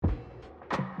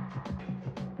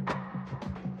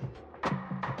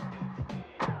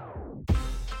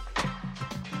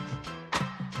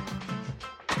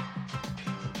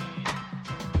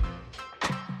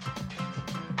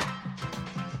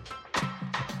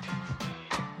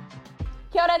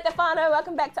Kia ora te whānau,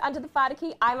 welcome back to Under the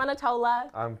Whāriki. I'm Anatola.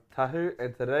 I'm Tahu,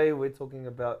 and today we're talking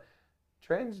about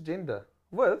transgender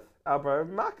with our bro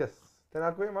Marcus.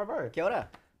 Tēnā koe, my bro. Kia ora.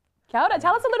 Kia ora,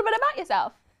 tell us a little bit about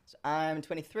yourself. So I'm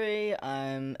 23.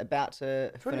 I'm about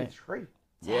to 23.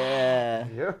 Yeah.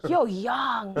 Yeah. You're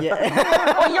young.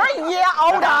 Yeah. Oh, you're a year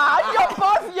older. You're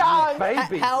both young.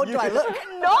 Baby. How old do I look?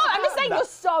 No, I'm just saying you're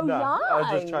so No, young. I was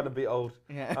just trying to be old.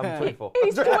 Yeah. I'm 24.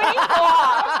 He's 24.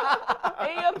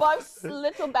 You're both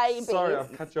little babies. Sorry,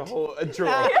 I've cut your whole intro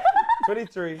off.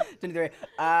 23. 23.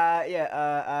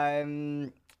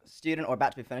 I'm student or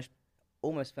about to be finished.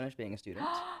 Almost finished being a student,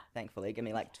 thankfully. Give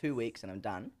me like 2 weeks and I'm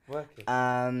done. Working.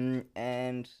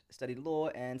 And studied law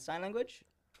and sign language.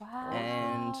 Wow.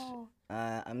 And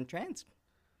I'm trans.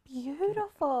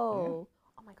 Beautiful.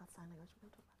 Oh my God, sign language. We're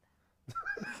gonna talk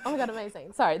about that. Oh my God,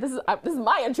 amazing. Sorry, this is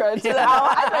my intro to our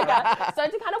icebreaker. So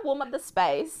to kind of warm up the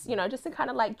space, you know, just to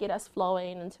kind of like get us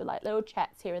flowing into like little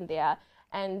chats here and there,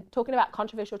 and talking about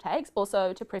controversial takes.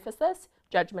 Also, to preface this,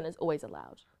 judgment is always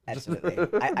allowed. Absolutely.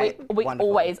 We wonderful.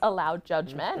 always allow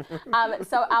judgment.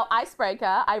 So our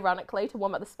icebreaker, ironically, to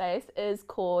warm up the space, is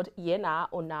called yeah, nah,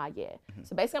 or nah, yeah.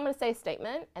 So basically, I'm going to say a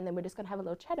statement, and then we're just going to have a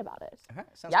little chat about it. Okay,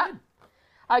 sounds Yeah. good.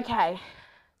 Okay.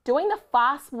 Doing the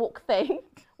fast walk thing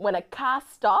when a car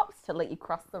stops to let you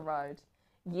cross the road.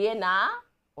 Yeah, nah,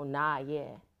 or nah,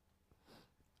 yeah.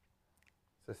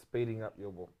 So speeding up your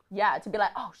walk. Yeah, to be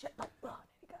like, oh shit, no, oh,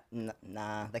 there you go.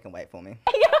 Nah, they can wait for me.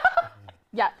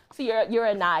 Yeah, so you're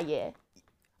a nah, yeah.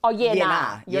 Oh, yeah,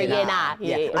 nah. You're a yeah, nah.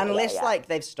 Yeah. Unless yeah. like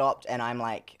they've stopped and I'm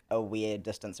like a weird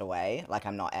distance away, like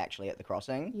I'm not actually at the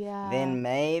crossing. Yeah. Then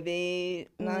maybe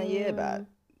yeah, but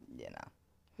yeah, nah.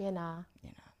 Yeah, nah.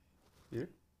 Yeah, nah. You?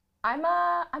 I'm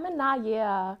a nah,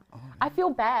 yeah. I feel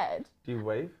bad. Do you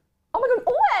wave? Oh my God,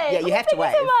 always. Yeah, you have to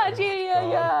Thank you so wave. much.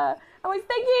 Yeah. I always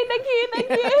thank you.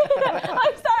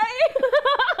 I'm sorry.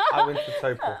 I went to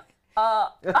Taupo. Oh.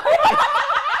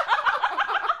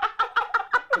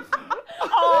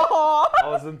 I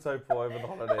was in Taupo over the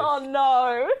holidays. Oh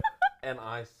no. And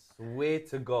I swear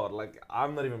to God, like,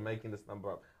 I'm not even making this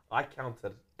number up. I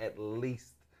counted at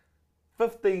least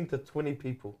 15 to 20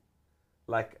 people,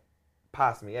 like,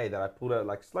 past me, that I pulled out,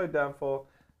 like, slowed down for,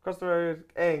 across the road,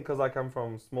 and because I come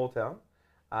from small town,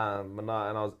 Manaia,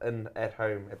 and I was at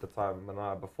home at the time,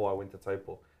 Manaia, before I went to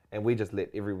Taupo, and we just let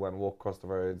everyone walk across the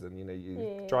roads, and, you know,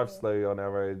 you drive slow on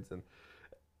our roads, and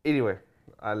anyway,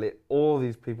 I let all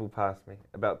these people pass me,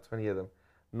 about 20 of them.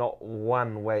 Not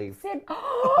one wave.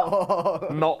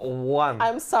 Not one.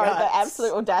 I'm sorry, the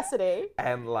absolute audacity.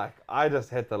 And like, I just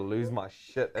had to lose my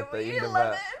shit at the end of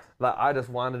it. Like, I just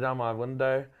winded down my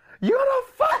window. You're gonna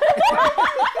fuck!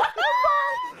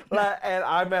 Like, and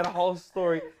I made a whole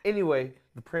story. Anyway,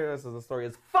 the premise of the story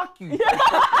is fuck you.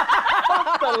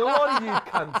 Fuck the lot of you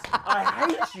cunts. I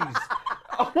hate you.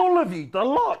 All of you, the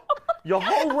lot. Your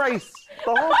whole race,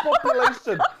 the whole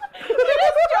population. You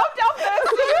just dropped off the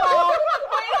seatbelt.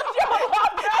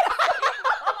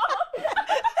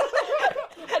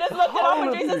 I just looked at our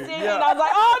producer Stevie and I was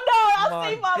like, oh no, our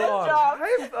seatbelt was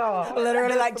dropped.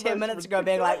 Literally like 10 minutes ago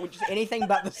being like, just anything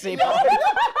but the seatbelt.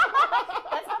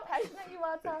 That's how passionate you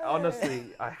are, Tahu.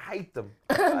 Honestly, I hate them.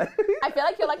 I feel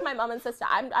like you're like my mum and sister.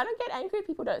 I don't get angry if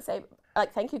people don't say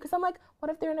like thank you, because I'm like,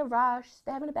 what if they're in a rush?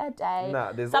 They're having a bad day.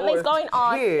 Nah, there's something's going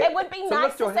on. here. It would be So nice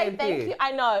lift to your say hand thank here. you.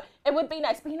 I know it would be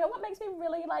nice, but you know what makes me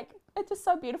really like? It's just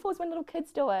so beautiful is when little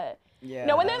kids do it. Yeah. You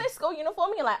know, when they're in their school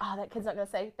uniform, you're like, oh, that kid's not gonna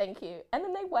say thank you, and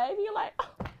then they wave, and you're like, oh.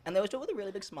 And they always do it with a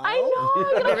really big smile. I know.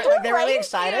 You're like, who They're really raised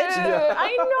excited. you? Yeah.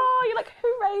 I know. You're like, who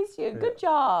raised you? Good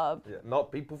job. Yeah,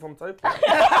 not people from Taupo.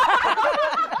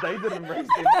 They didn't raise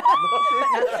them.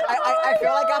 I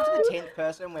feel like after the 10th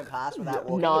person went past without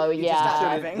walking, No, you yeah. just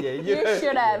start driving. Yeah, You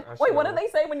should have. I Wait, what should've. did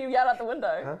they say when you yelled out the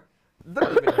window? Huh? They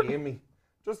didn't even hear me.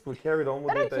 Just we carried on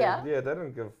with They it. don't care. Yeah, they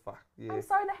didn't give a fuck. Yeah, I'm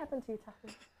sorry that happened to you,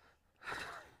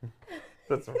 Tahu.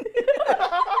 that's right.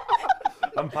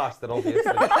 I'm past it, obviously.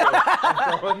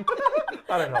 I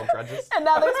don't hold grudges. And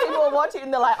now those people are watching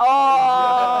and they're like,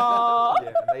 oh.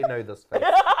 Yeah, they know this face.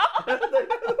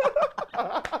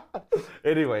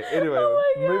 Anyway,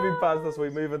 Oh my moving God. past this, we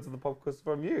move into the pop quiz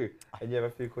from you. And you have a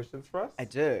few questions for us? I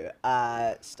do.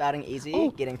 Starting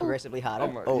easy, getting progressively harder.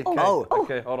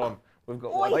 Okay, hold on. We've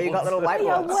got Oh, you got little white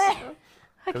Yeah, ones. where?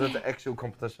 Because it's an actual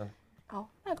competition. Oh,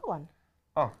 no, go on.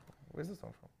 Oh, where's this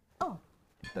one from? Oh,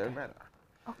 Don't matter.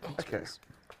 Okay.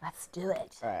 let's do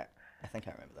it. All right. I think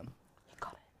I remember them. You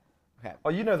got it. Okay. Oh,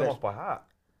 you know them First- off by heart.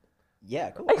 Yeah,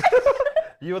 cool.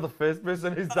 You are the first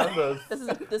person who's done this. This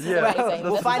is Yeah. amazing.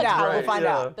 We'll This find is a out. talent. We'll find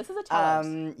Yeah. out. This is a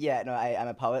talent. Yeah, no, I'm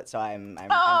a poet, so I'm really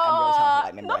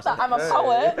talented. Like Not that memorizing. I'm a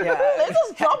poet. Yeah. Let's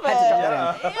just drop it. Had to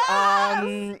drop that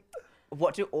in. Yes.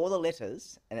 What do all the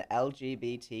letters in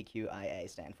LGBTQIA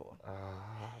stand for?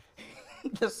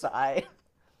 The sigh.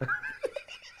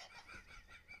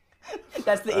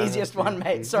 That's the easiest one,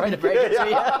 mate. Sorry to break it to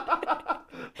you.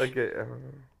 Okay.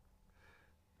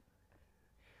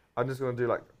 I'm just gonna do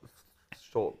like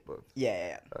short, but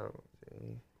Yeah. I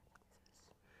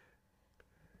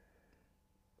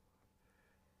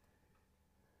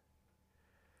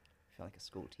feel like a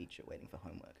school teacher waiting for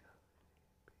homework.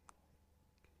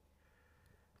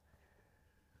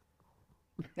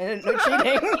 No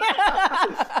cheating.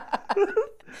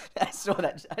 I saw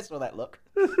that look.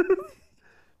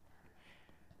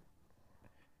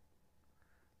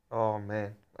 Oh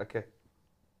man. Okay.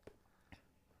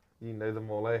 You know them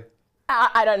all, eh?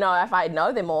 I don't know if I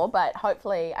know them all, but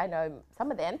hopefully I know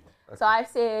some of them. Okay. So I've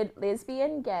said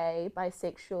lesbian, gay,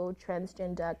 bisexual,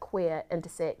 transgender, queer,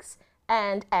 intersex,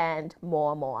 and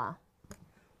more.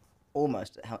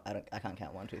 Almost. I can't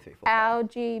count. 1, 2, 3, 4.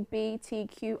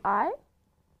 LGBTQI.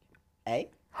 A.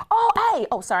 Oh, A.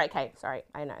 Oh, sorry. Okay, sorry.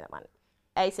 I know that one.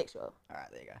 Asexual. All right,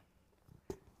 there you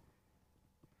go.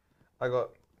 I got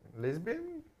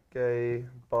lesbian, gay,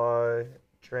 bi,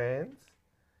 trans.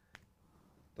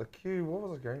 The Q, what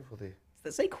was I going for there? Does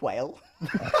that say quail? I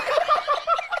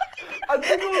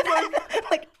think it was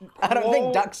Like, I don't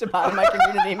think ducks are part of my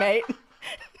community, mate.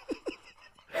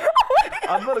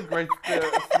 I'm not a great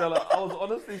speller. I was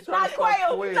honestly trying to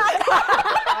spell quail, queer. not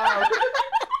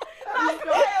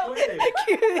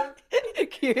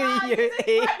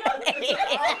Q-U-E.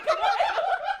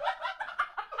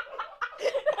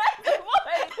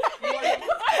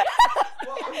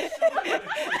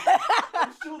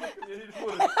 I'm sure the community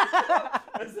would have.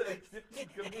 As an accepting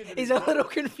community. He's a little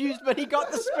confused, but he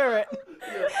got the spirit.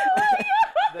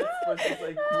 That's supposed to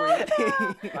say queer.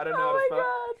 I don't know how to spell.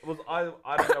 It was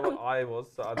I don't know what I was,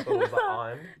 so I thought it was like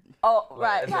I'm. Oh, Like,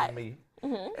 right, as in right. me.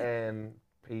 And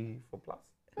P for plus.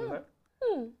 Is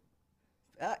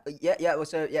that? Yeah. Well,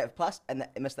 so yeah, plus and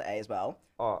it missed the A as well.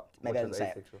 Oh, Maybe I which didn't is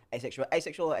say it. asexual.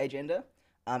 Asexual or agender,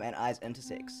 and I is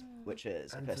intersex, which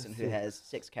is a person who Intersex. has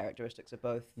sex characteristics of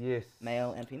both Yes.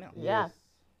 male and female. Yeah, Yes.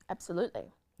 absolutely.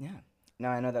 Yeah. No,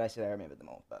 I know that I said I remembered them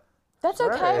all, but That's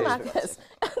okay, Right. Marcus.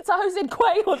 Tahu said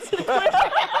quail instead of queer.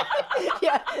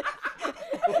 yeah,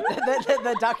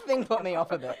 the duck thing put me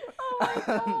off a bit. Oh my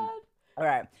god. All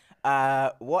right.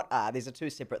 What are these are two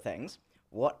separate things?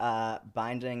 What are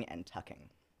binding and tucking?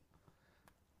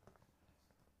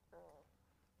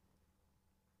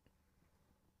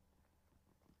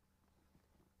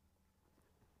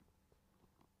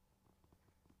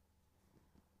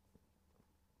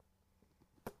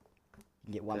 You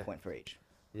can get 1 Okay. point for each.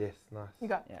 Yes, nice. You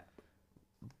go. Yeah.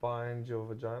 Bind your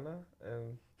vagina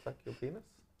and tuck your penis.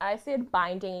 I said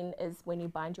binding is when you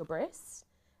bind your breasts,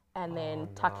 and then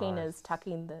Oh, tucking nice. is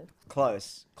tucking the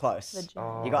Close.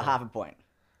 vagina. You got half a point.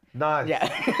 Nice. Yeah.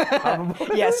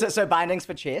 Yeah. So bindings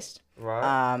for chest.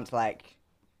 Right. To like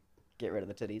get rid of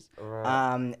the titties.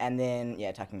 Right. And then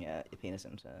yeah, tucking your penis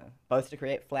into both to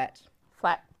create flat.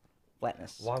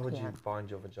 flatness. Why would Yeah. you bind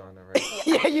your vagina, right?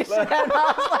 Yeah, you said that. And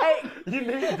I was like, You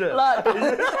need it. Look,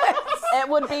 it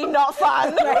would be not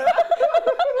fun.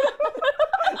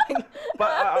 But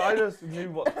I just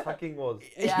knew what tucking was.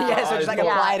 Yeah, so just like I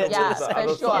thought applied it to that yeah, was the the for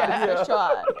other sure,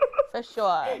 side. for sure, for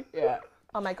sure. yeah.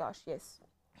 Oh my gosh, yes.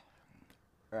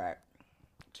 All right.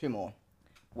 2 more.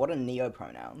 What are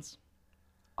neopronouns?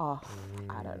 Oh,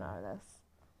 I don't know this.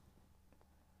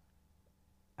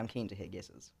 I'm keen to hear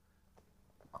guesses.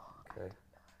 Okay.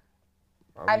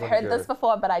 I've gonna heard go- this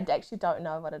before, but I actually don't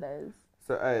know what it is.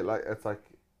 So, hey, like, it's like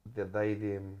the they,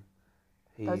 them,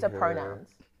 he, Those are her. pronouns.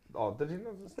 Oh, did you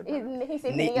know this? He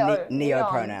said Ne- neo. ne-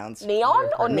 neopronouns. Neon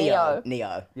or neo?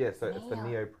 Neo. Yeah, so it's the Neo.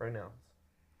 neo pronouns.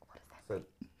 So it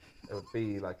would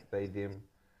be like they, them,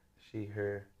 she,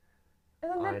 her.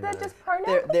 Isn't I that they're know. just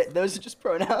pronouns? Those are just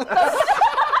pronouns.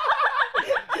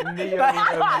 Neo, But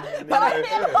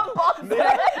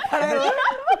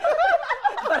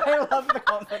I love the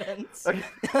confidence.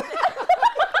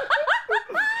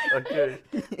 Okay.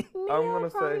 I'm gonna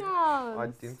say Neopronouns.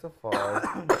 identify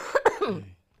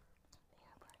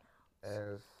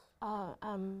as Oh,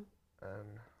 an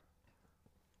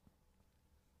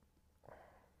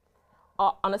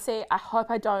oh, honestly, I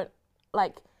hope I don't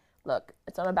look.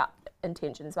 It's not about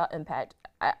intention; it's about impact.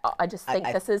 I just think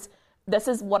I- this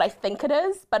is what I think it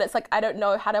is, but it's like I don't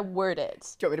know how to word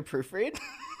it. Do you want me to proofread?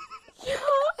 I'm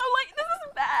like, this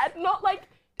is bad. Not like,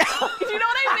 do you know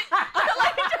what I mean?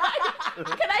 Like,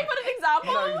 can I put an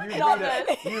example? No, you Not read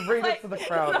this. it. You read Like, it to the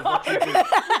crowd. Is no. what you do. You know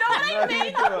what I No, mean?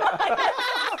 you do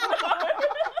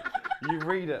it. You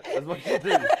read it. Is what you do. Do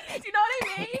you know what I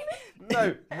mean? No,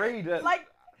 read it. Like,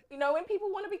 You know, when people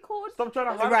want to be called. Stop trying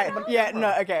to hide Right. it from the Yeah. camera.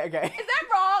 No. Okay. Okay. Is that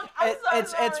wrong? I'm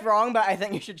so sorry. It's wrong, but I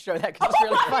think you should show that because it's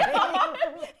really funny.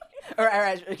 All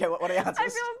right. Okay. What are your answers? I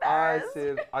feel I embarrassed.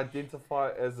 said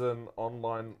identify as an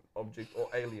online object or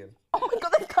alien. Oh my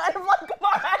god, that's kind of like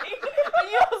mine.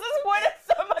 But yours is worded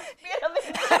so much better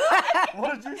than mine.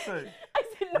 What did you say? I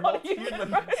said not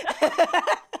human.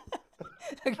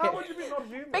 Okay. How would you be not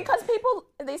human? Because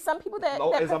there's some people that,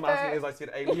 No, that as prefer, I'm asking, as I said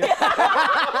alien.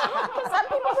 some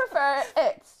people prefer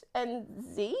it and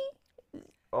Z.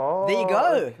 Oh, There you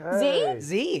go. okay.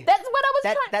 Z. That's what I was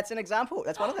trying. That's an example.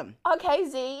 That's one of them. Okay,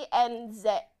 Z and Z.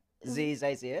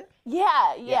 Zazier.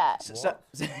 Yeah. So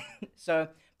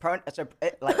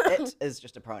it is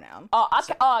just a pronoun. Oh,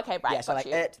 okay. Okay, right. Yeah, so got like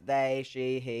you. it, they,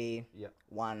 she, he, Yeah.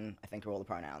 one, I think are all the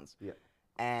pronouns. Yeah.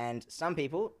 And some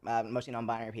people, mostly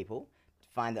non-binary people,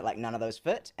 find that like none of those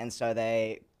fit, and so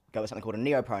they go with something called a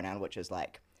neopronoun, which is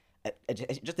like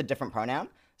it's just a different pronoun.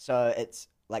 So it's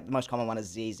like the most common one is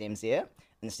Z, them, zir,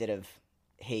 instead of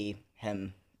he,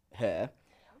 him, her.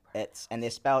 And they're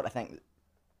spelled, I think,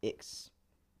 X,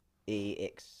 E,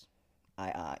 X,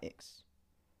 I, R, X,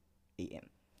 E, M.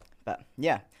 But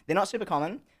yeah, they're not super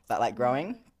common, but like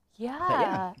growing.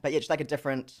 Yeah. But yeah, just like a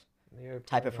different Neo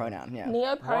type of pronoun. Yeah.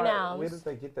 Neopronouns. Where did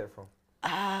they get that from?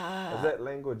 Is that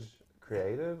language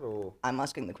created or? I'm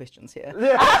asking the questions here.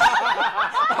 Yeah.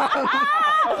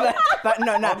 but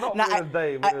no. Not where did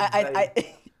they, where did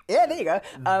they? Yeah, there you go.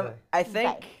 They. I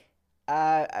think.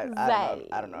 I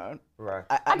They. don't know. Right.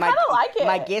 I kinda like it.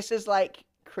 My guess is like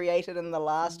created in the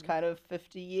last kind of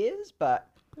 50 years, but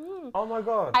Oh my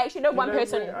god. I actually know You one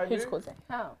person where I who's do? called that.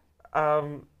 How?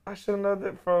 I should have known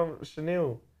that from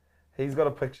Chanel. He's got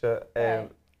a picture and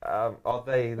they've got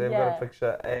Yeah. a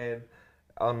picture and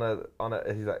on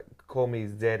it he's like, call me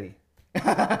his daddy. yeah,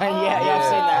 I've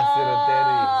seen that. Instead of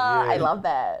daddy. Ah, Yeah. I love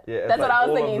that. Yeah, it's That's what like I was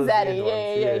all of thinking, the Zaddy.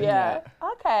 Z Yeah, ones, yeah.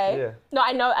 Okay. Yeah. No,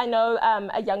 I know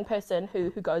a young person who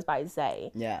goes by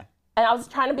Zay. Yeah. And I was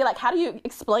trying to be like, how do you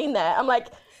explain that? I'm like,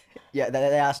 Yeah,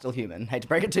 they are still human. Hate to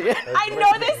break it to you. I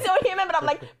know they're still human, but I'm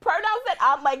like, pronouns that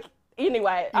aren't like,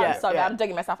 anyway, Yeah, I'm sorry, yeah. I'm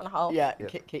digging myself in a hole. Yeah,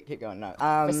 keep going. No.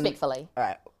 Respectfully. All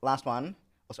right, last one.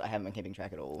 Also, I haven't been keeping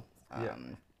track at all. Yeah.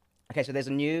 Okay, so there's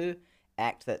a new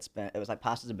act it was like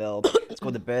passed as a bill. It's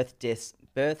called the Births,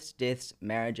 Deaths,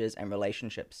 Marriages and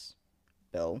Relationships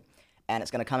Bill, and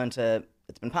it's been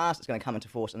passed. It's going to come into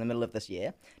force in the middle of this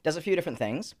year. Does a few different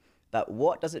things, but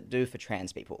what does it do for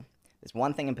trans people? There's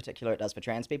one thing in particular it does for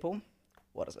trans people.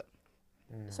 What is it?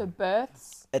 So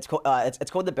births. It's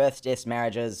called the Births, Deaths,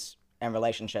 Marriages and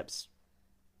Relationships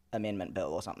Amendment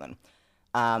Bill or something.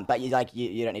 But you don't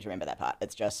need to remember that part.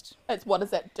 It's just It's what does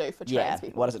that do for trans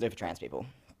people? what does it do for trans people?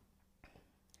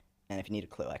 And if you need a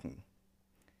clue, I can.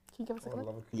 Can you give us a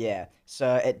clue? Yeah.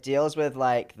 So it deals with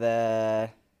like the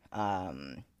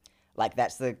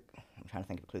that's the. I'm trying to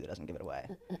think of a clue that doesn't give it away.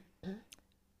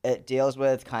 It deals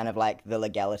with kind of like the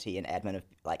legality and admin of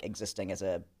like existing as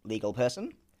a legal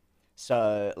person.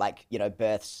 So like,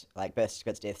 births, like birth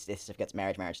certificates, death certificates,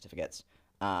 marriage certificates,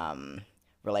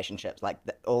 relationships, like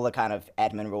all the kind of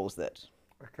admin rules that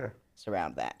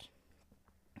surround that.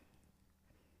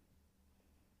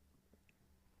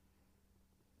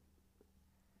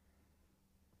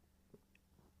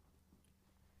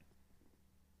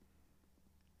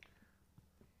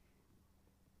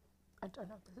 I don't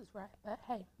know if this is right, but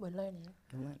hey, we're learning.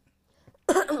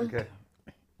 Okay.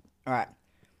 All right.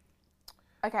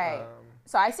 Okay,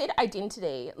 so I said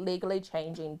identity, legally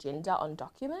changing gender on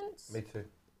documents. Me too.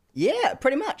 Yeah,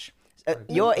 pretty much.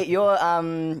 You're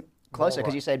closer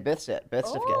because you said birth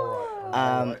certificate.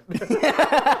 Alright.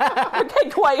 Okay,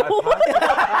 quail.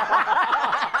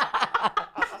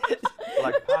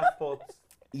 Like passports.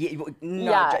 Yeah,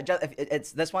 no, Yeah.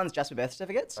 this one's just for birth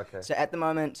certificates. Okay. So at the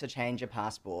moment, to change your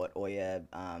passport or your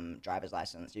driver's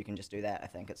license, you can just do that. I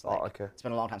think it's like it's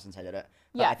been a long time since I did it.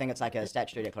 But Yeah. I think it's like a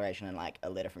statutory declaration and like a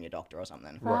letter from your doctor or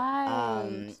something.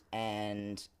 Right.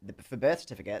 And for birth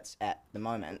certificates at the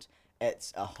moment,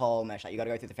 it's a whole mess. Like you got to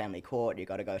go through the family court. You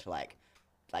got to go to like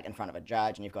in front of a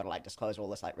judge, and you've got to like disclose all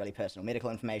this like really personal medical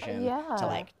information to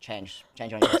like change on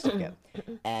your birth certificate.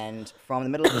 And from the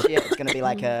middle of this year, it's going to be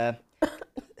like a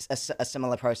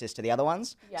similar process to the other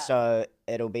ones. Yeah. So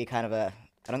it'll be kind of I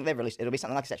don't think they've released. It'll be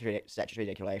something like statutory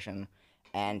declaration,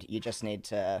 and you just need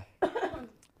to.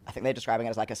 I think they're describing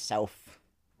it as like a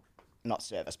not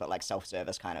service, but like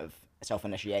self-service kind of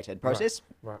self-initiated process.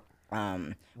 Right.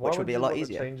 Which would be a lot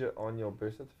easier. Change it on your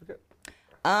birth certificate.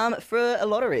 For a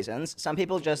lot of reasons. Some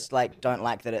people just like don't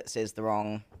like that it says the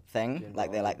wrong thing.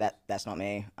 Like they're like that's not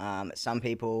me. Some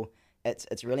people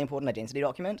it's a really important identity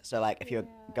document. So like if you're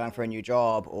going for a new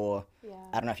job, or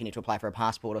I don't know if you need to apply for a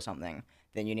passport or something,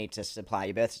 then you need to supply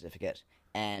your birth certificate,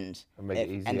 and make it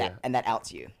easier. and that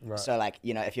outs you. Right. So like,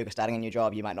 you know, if you're starting a new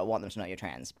job, you might not want them to know you're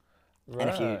trans. Right. And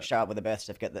if you show up with a birth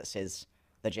certificate that says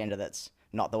the gender that's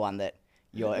not the one that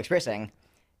you're expressing,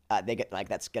 they get like,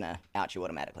 that's gonna out you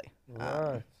automatically.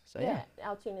 Right. So yeah.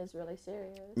 Outing is really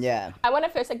serious. Yeah. I want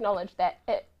to first acknowledge that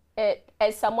it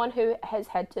as someone who has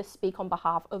had to speak on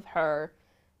behalf of her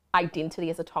identity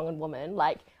as a Tongan woman,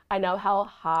 like I know how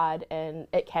hard and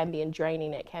it can be and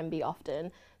draining it can be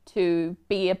often to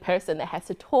be a person that has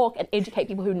to talk and educate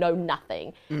people who know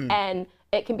nothing. And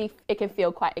it can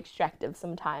feel quite extractive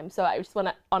sometimes. So I just want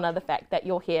to honor the fact that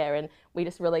you're here, and we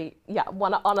just really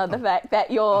want to honor the fact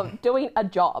that you're doing a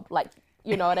job. Like,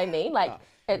 you know what I mean? Like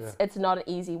it's not an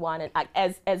easy one. And like,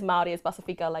 as Māori, as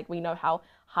Pasifika, like we know how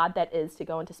hard that is to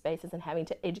go into spaces and having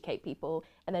to educate people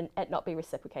and then it not be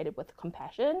reciprocated with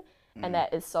compassion. And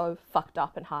that is so fucked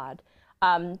up and hard.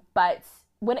 But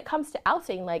when it comes to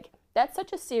outing, like that's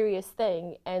such a serious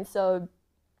thing. And so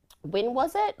when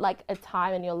was it like a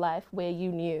time in your life where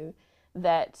you knew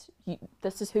that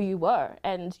this is who you were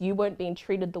and you weren't being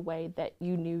treated the way that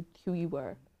you knew who you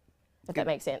were? If that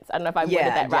makes sense. I don't know if I worded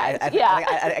that right.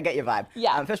 I get your vibe.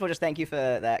 Yeah. First of all, just thank you for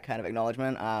that kind of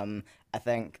acknowledgement. I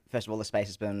think, first of all, the space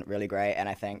has been really great, and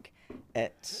I think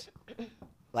it's,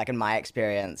 like in my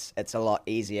experience, it's a lot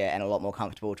easier and a lot more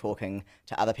comfortable talking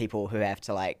to other people who have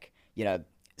to, like, you know,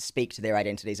 speak to their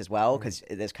identities as well, because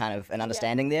there's kind of an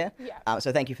understanding there. Yeah.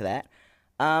 So thank you for that.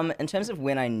 In terms of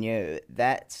when I knew,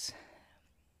 that's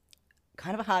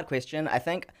kind of a hard question. I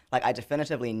think, like, I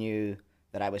definitively knew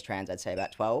that I was trans, I'd say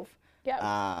about 12.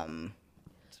 Yeah.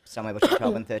 Somewhere between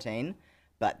 12 and 13.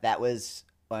 But that was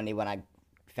only when I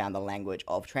found the language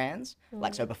of trans.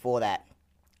 Like, so before that,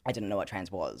 I didn't know what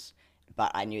trans was,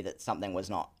 but I knew that something was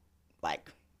not,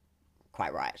 like,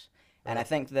 quite right. And I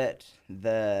think that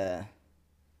the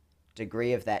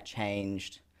degree of that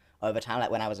changed over time. Like,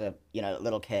 when I was a, you know,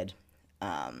 little kid,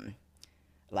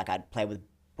 like, I'd play with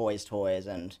boys' toys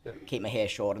and keep my hair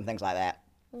short and things like that,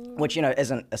 which, you know,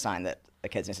 isn't a sign that a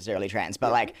kid's necessarily trans,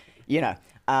 but, like, you know,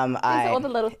 These are all the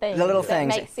little things. The little that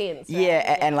things. make sense. Right?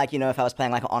 Yeah, and like, you know, if I was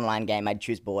playing like an online game, I'd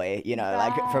choose boy, you know,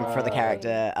 like for the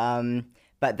character.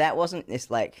 But that wasn't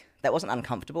that wasn't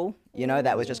uncomfortable, you know,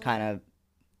 that was just kind of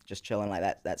just chilling like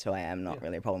that. That's who I am, not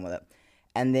really a problem with it.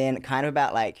 And then kind of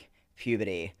about like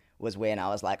puberty was when I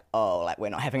was like, oh, like we're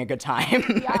not having a good time.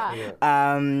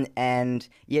 And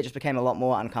yeah, it just became a lot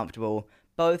more uncomfortable,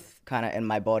 both kind of in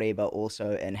my body, but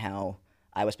also in how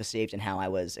I was perceived and how I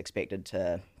was expected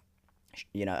to,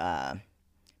 you know,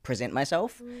 present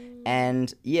myself.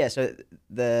 And yeah, so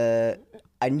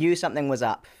I knew something was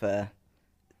up for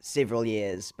several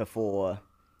years before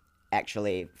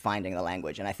actually finding the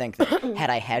language. And I think that had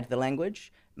I had the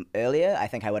language earlier, I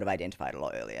think I would have identified a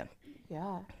lot earlier.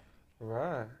 Yeah.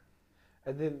 Right.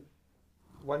 And then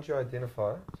once you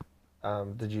identified,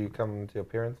 did you come to your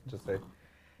parents and just say,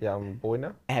 yeah, I'm a boy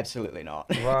now? Absolutely not.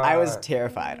 Right. I was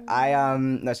terrified. I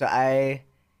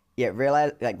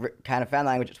realized, like, kind of found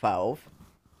language at 12,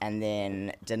 and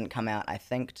then didn't come out, I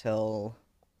think, till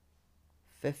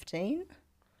 15?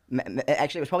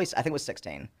 Actually, it was probably, I think it was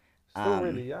 16. Still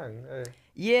really young. Eh?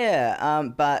 Yeah,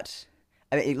 but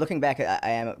I mean, looking back, I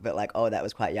am a bit like, oh, that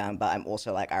was quite young, but I'm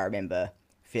also like, I remember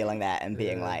feeling that and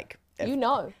being like, if, you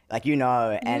know. Like, you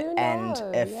know, and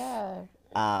if,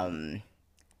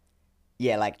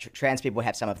 yeah, like trans people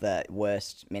have some of the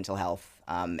worst mental health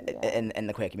in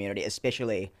the queer community,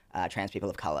 especially trans people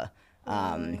of color.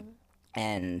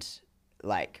 And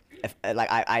like,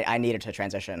 I needed to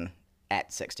transition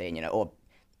at 16, you know, or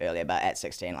earlier, but at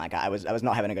 16, like I was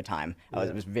not having a good time. I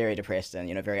was was depressed and,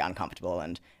 you know, very uncomfortable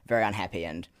and very unhappy,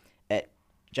 and it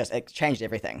changed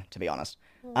everything, to be honest.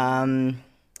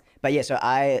 But yeah, so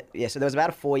there was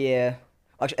about a 4-year,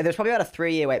 actually there was probably about a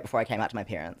 3-year wait before I came out to my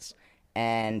parents.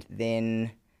 And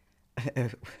then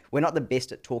we're not the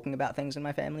best at talking about things in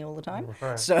my family all the time.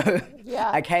 Right. So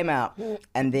I came out,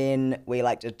 and then we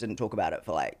like just didn't talk about it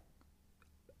for like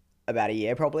about a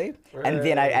year probably. Right.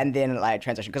 And then I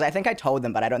transitioned, because I think I told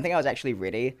them, but I don't think I was actually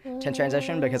ready to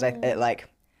transition, because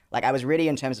I was ready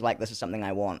in terms of like, this is something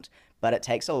I want, but it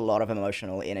takes a lot of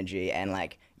emotional energy, and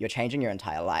like you're changing your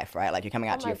entire life, right? Like you're coming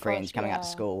out to your friends, coming out to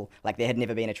school. Like there had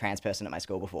never been a trans person at my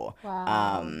school before.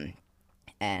 Wow.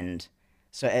 And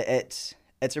so it's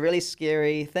a really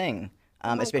scary thing,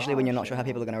 especially when you're not sure how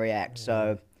people are going to react.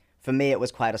 So for me, it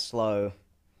was quite a slow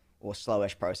or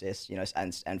slowish process, you know,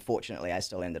 and fortunately I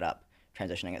still ended up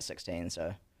transitioning at 16.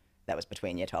 So that was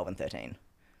between year 12 and 13.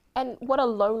 And what a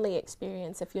lonely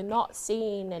experience if you're not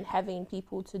seen and having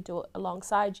people to do it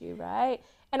alongside you, right?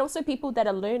 And also people that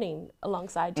are learning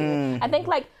alongside you. I think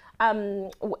like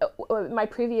my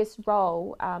previous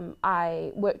role,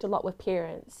 I worked a lot with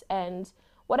parents, and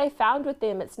what I found with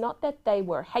them, it's not that they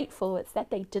were hateful, it's that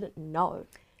they didn't know.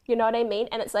 You know what I mean?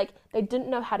 And it's like they didn't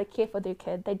know how to care for their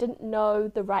kid. They didn't know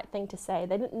the right thing to say.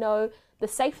 They didn't know the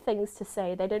safe things to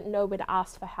say. They didn't know where to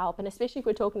ask for help. And especially if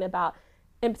we're talking about,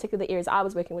 in particular, the areas I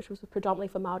was working, which was predominantly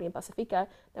for Māori and Pasifika,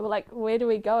 they were like, where do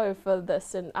we go for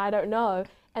this? And I don't know.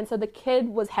 And so the kid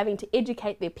was having to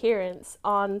educate their parents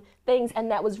on things, and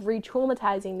that was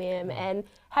re-traumatizing them. And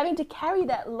having to carry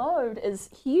that load is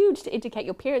huge, to educate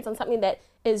your parents on something that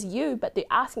is you, but they're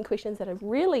asking questions that are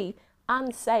really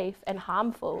unsafe and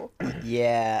harmful.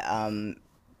 Yeah,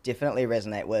 definitely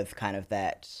resonate with kind of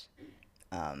that,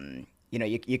 you know,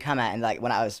 you come out, and like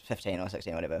when I was 15 or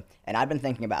 16 or whatever, and I'd been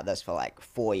thinking about this for like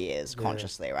 4 years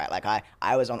consciously, right? Like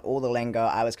I was on all the lingo,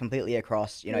 I was completely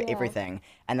across, you know, everything.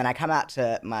 And then I come out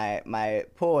to my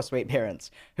poor sweet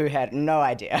parents who had no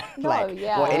idea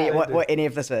what any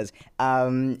of this is.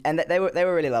 And they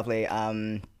were really lovely.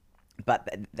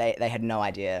 But they had no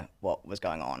idea what was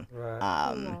going on.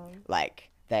 Right. Like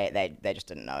they just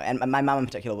didn't know. And my mum in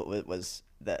particular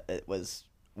was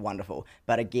wonderful.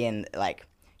 But again, like,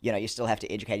 you know, you still have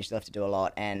to educate, you still have to do a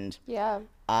lot. And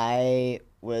I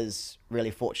was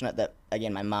really fortunate that,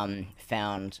 again, my mum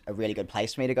found a really good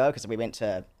place for me to go, because we went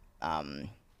to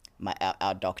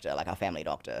our doctor, like our family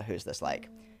doctor, who's this like,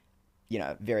 you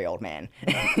know, very old man.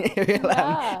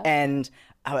 And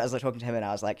I was like talking to him, and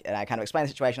I was like, and I kind of explained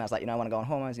the situation. I was like, you know, I want to go on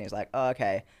hormones, and he was like, oh,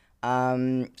 okay.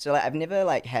 So like, I've never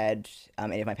like had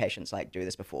any of my patients like do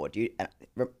this before. Do you?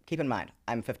 Keep in mind,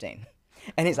 I'm 15.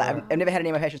 And he's like, I've never had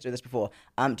any of my patients do this before.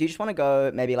 Do you just want to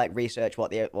go maybe like research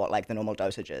what like the normal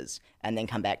dosage is, and then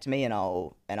come back to me, and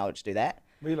I'll just do that?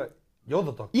 Were you like, you're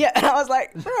the doctor? Yeah, and I was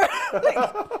like, bro,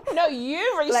 like, no,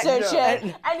 you research it,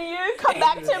 and you come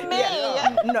back to me.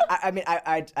 Yeah, no, I mean,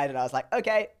 I don't know. I was like,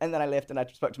 okay, and then I left, and I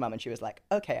spoke to mum, and she was like,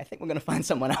 okay, I think we're gonna find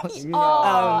someone else.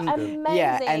 Amazing.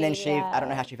 Yeah, and then I don't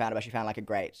know how she found it, but she found like a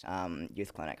great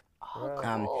youth clinic.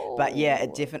 Cool. But yeah,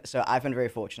 so I've been very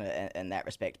fortunate in that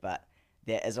respect, but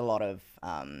there is a lot of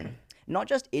not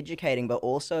just educating, but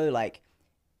also like,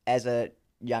 as a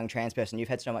young trans person, you've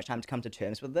had so much time to come to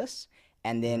terms with this,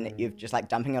 and then you're just like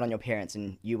dumping it on your parents,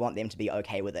 and you want them to be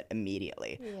okay with it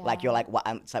immediately. Like you're like,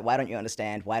 it's like, why don't you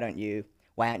understand? Why aren't you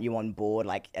on board?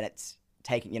 Like, and it's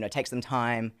takes them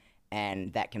time,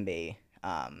 and that can be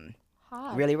hard.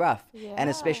 Really rough. And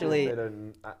especially they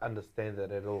don't understand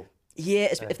that at all. Yeah,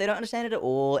 if they don't understand it at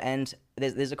all. And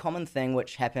there's a common thing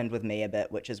which happened with me a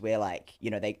bit, which is where like, you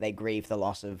know, they grieve the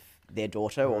loss of their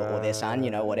daughter or their son,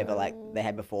 you know, whatever like they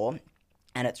had before.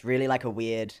 And it's really like a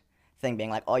weird thing being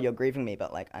like, oh, you're grieving me,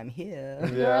 but like, I'm here.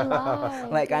 You're alive.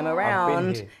 Like, I'm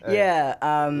around. I've been here.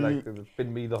 Like, it's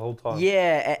been me the whole time.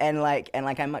 Yeah, and like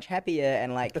I'm much happier,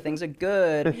 and like things are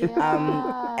good.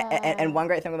 And one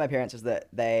great thing with my parents is that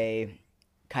they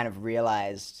kind of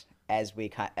realized as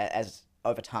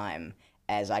over time,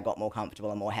 as I got more comfortable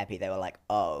and more happy, they were like,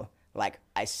 oh, like,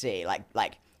 I see, like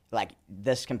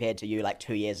this compared to you like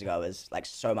 2 years ago is like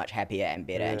so much happier and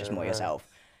better and just more yourself.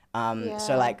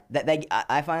 So like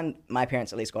I find my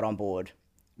parents at least got on board.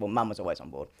 Well, mum was always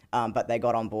on board, but they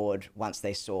got on board once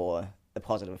they saw the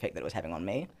positive effect that it was having on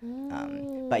me.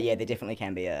 But yeah, there definitely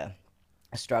can be a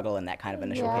struggle in that kind of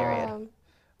initial period.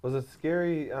 Was it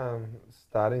scary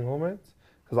starting hormones?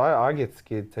 Because I get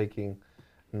scared taking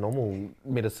normal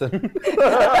medicine.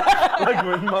 Like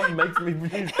when mum makes me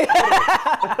breathe.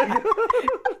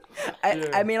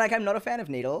 I mean, like, I'm not a fan of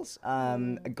needles.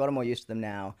 I got more used to them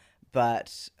now.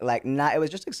 But like, it was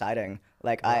just exciting.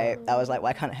 Like I was like,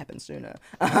 why can't it happen sooner?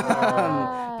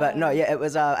 But no, yeah, it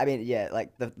was. I mean, yeah,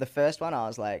 like the first one, I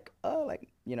was like, oh, like,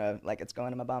 you know, like it's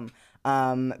going in my bum.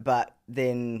 But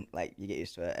then like you get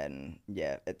used to it, and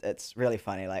yeah, it's really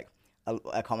funny. Like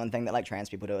a common thing that like trans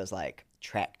people do is like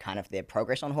track kind of their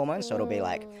progress on hormones. So it'll be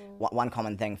like one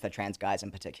common thing for trans guys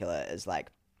in particular is like,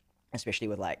 especially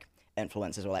with like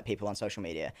influencers or like people on social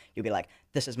media, you'll be like,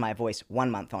 this is my voice 1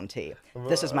 month on T.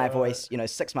 This is my voice,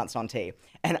 6 months on T.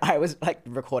 And I was like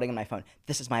recording on my phone,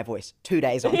 this is my voice 2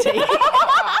 days on T.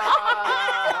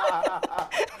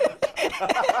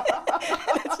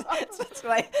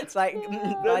 It's like,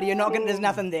 buddy, you're not gonna, there's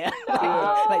nothing there.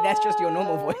 Like that's just your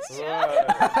normal voice.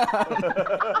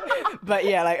 But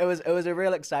yeah, like it was a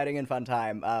real exciting and fun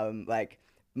time. Like,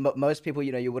 most people,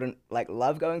 you wouldn't like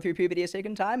love going through puberty a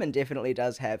second time, and definitely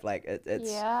does have like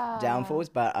its downfalls,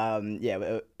 but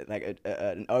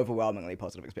an overwhelmingly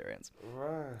positive experience.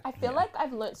 Right. I feel like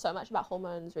I've learned so much about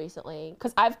hormones recently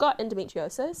because I've got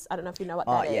endometriosis. I don't know if you know what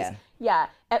that is. Yeah,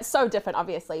 it's so different,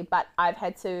 obviously, but I've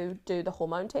had to do the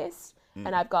hormone test.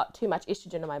 And I've got too much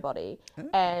estrogen in my body.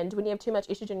 And when you have too much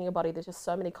estrogen in your body, there's just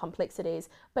so many complexities.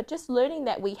 But just learning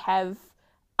that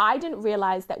I didn't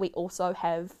realize that we also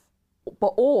have,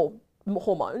 but all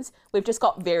hormones, we've just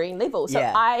got varying levels. So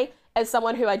I, as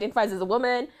someone who identifies as a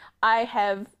woman, I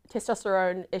have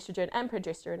testosterone, estrogen, and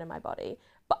progesterone in my body.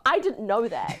 But I didn't know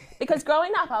that because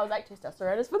growing up, I was like,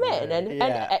 testosterone is for men and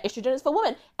estrogen is for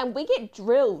women. And we get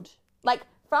drilled, like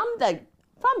from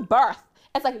birth.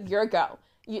 It's like, you're a girl.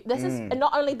 This is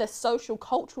not only the social,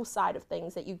 cultural side of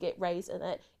things that you get raised in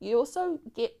it, you also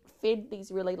get fed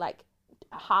these really like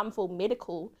harmful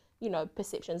medical,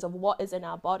 perceptions of what is in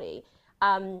our body.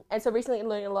 And so recently I'm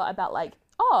learning a lot about like,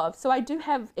 so I do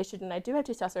have estrogen, I do have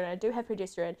testosterone, I do have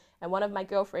progesterone. And one of my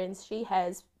girlfriends, she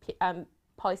has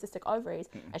polycystic ovaries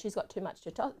and she's got too much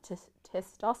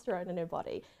testosterone in her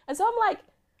body. And so I'm like,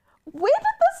 where did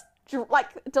this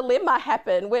dilemma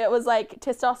happen where it was like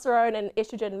testosterone and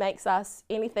estrogen makes us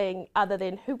anything other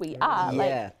than who we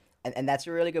are? And that's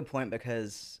a really good point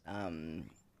because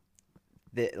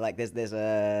there's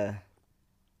a,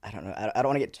 I don't know, I don't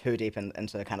want to get too deep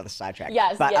into kind of the sidetrack.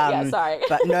 Sorry.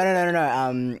 But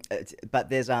no. But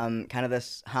there's kind of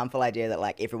this harmful idea that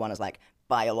like everyone is like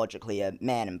biologically a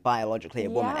man and biologically a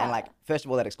woman, and like first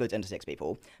of all that excludes intersex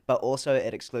people, but also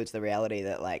it excludes the reality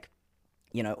that like,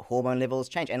 hormone levels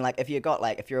change. And like if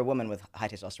you're a woman with high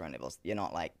testosterone levels, you're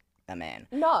not like a man.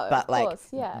 No, but like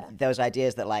of course, those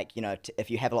ideas that like,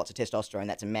 if you have lots of testosterone,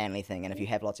 that's a manly thing, and if you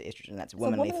have lots of estrogen, that's a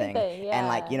womanly thing. And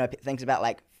like, things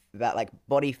about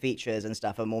body features and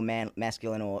stuff are more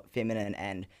masculine or feminine,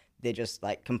 and they're just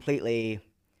like completely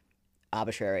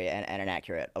arbitrary and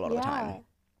inaccurate a lot of the time.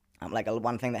 Like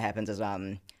one thing that happens is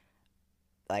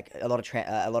like a lot of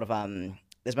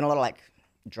there's been a lot of like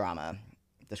drama,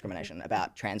 discrimination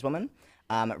about trans women,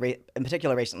 in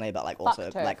particular recently, but like also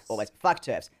like always fuck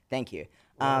TERFs. Thank you.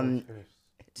 So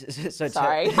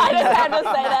sorry, I just had to say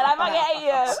that. I fucking hate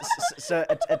you. So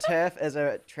a TERF is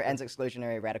a trans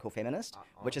exclusionary radical feminist,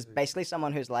 which is basically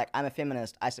someone who's like, I'm a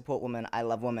feminist, I support women, I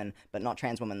love women, but not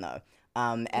trans women though.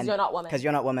 And you're not woman. Because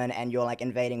you're not woman, and you're like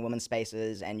invading women's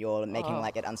spaces, and you're making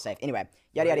like it unsafe. Anyway,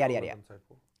 yada yada yada yada.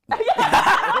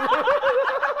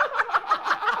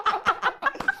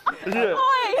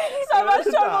 So much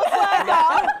trouble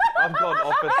slander. I've gone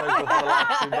off at Total for the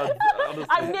last 2 months. Honestly,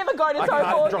 I'm never going to Total.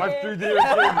 I can't drive through there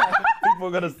again. People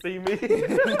are gonna see me.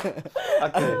 Okay,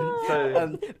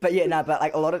 so. But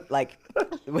like a lot of like,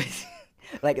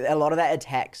 like a lot of that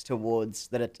attacks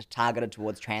that are targeted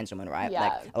towards trans women, right? Yeah.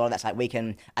 Like a lot of that's like we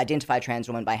can identify trans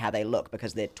women by how they look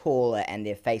because they're taller and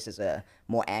their faces are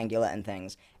more angular and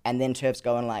things. And then TERFs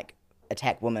go and like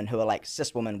attack women who are like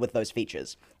cis women with those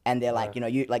features, and they're like,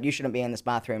 you shouldn't be in this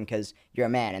bathroom because you're a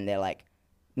man, and they're like,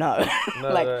 no,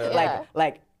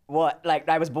 like what? Like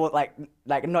I was born like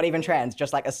not even trans,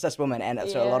 just like a cis woman, and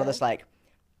so a lot of this like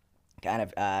kind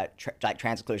of like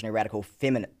trans exclusionary radical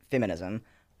feminism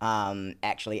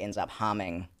actually ends up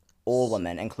harming all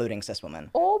women, including cis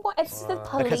women. It's the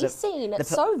policing. It's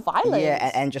so violent. Yeah,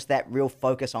 and just that real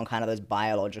focus on kind of those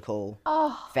biological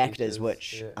factors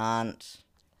which aren't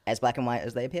as black and white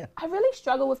as they appear. I really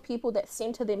struggle with people that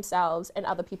center themselves and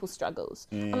other people's struggles.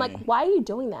 I'm like, why are you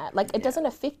doing that? Like, it doesn't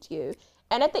affect you.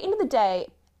 And at the end of the day,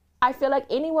 I feel like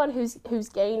anyone who's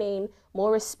gaining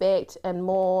more respect and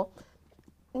more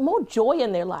joy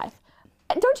in their life,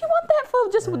 don't you want that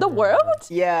for just the world?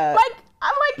 Yeah. Like,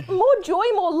 I'm like, more joy,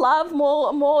 more love,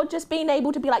 more just being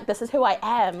able to be like, this is who I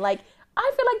am. Like,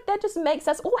 I feel like that just makes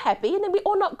us all happy, and then we're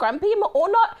all not grumpy, and we're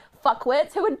all not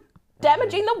fuckwits who are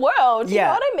damaging the world. You know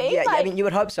what I mean? Yeah, like, I mean, you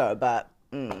would hope so, but...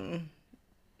 Get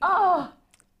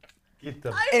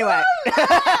them. Anyway.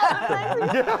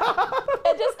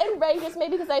 It just enrages me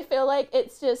because I feel like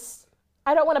it's just...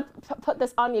 I don't want to put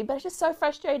this on you, but it's just so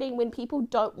frustrating when people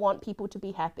don't want people to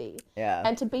be happy. Yeah.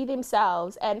 And to be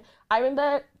themselves. And I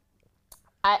remember...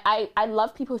 I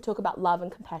love people who talk about love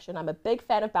and compassion. I'm a big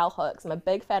fan of bell hooks. I'm a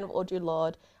big fan of Audre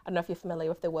Lorde. I don't know if you're familiar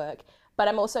with their work. But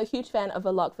I'm also a huge fan of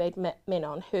Alok Vaid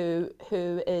Menon, who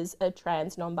is a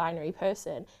trans non-binary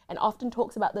person and often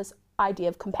talks about this idea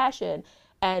of compassion.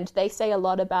 And they say a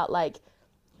lot about like,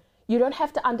 you don't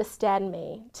have to understand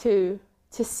me to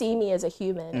see me as a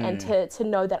human and to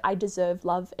know that I deserve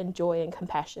love and joy and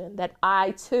compassion, that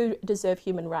I too deserve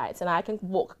human rights and I can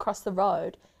walk across the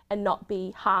road and not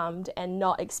be harmed and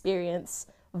not experience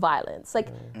violence. Like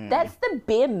that's the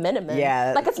bare minimum.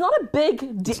 Yeah. Like it's not a big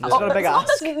deal. It's not a big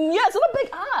ask. It's not a big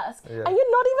ask. Yeah. And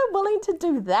you're not even willing to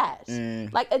do that.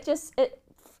 Like it just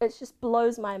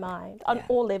blows my mind on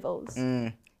all levels.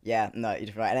 Yeah, no,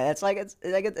 you're right, and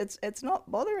it's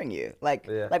not bothering you. Like,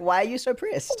 Yeah. like why are you so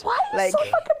pressed? Why are you like, so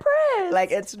fucking pressed?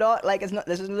 Like it's not.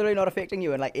 This is literally not affecting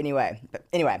you in like any way. But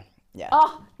anyway, yeah.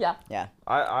 Oh, yeah. Yeah.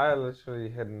 I literally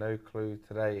had no clue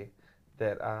today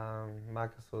that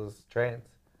Marcus was trans.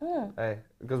 Hey,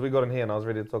 because we got in here and I was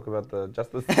ready to talk about the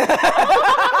justice. and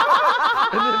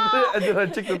then I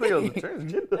checked the thing. I was like,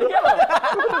 transgender.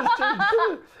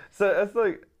 So it's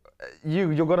like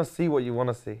you're gonna see what you want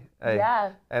to see. Hey?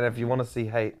 Yeah. And if you want to see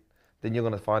hate, then you're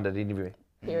gonna find it anyway.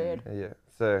 Period. Yeah.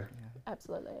 So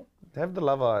Absolutely. have the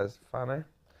love eyes, Finau.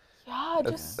 Yeah,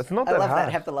 just It's not I that love hard.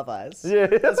 that. Have the love eyes. Yeah.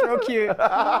 That's real cute.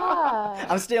 yeah.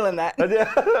 I'm stealing that.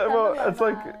 Yeah. Well, love it's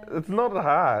like eyes. it's not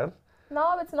hard.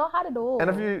 No, it's not hard at all. And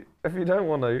if you don't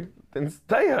want to, then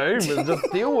stay home and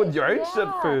just deal with your own shit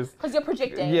first. Because you're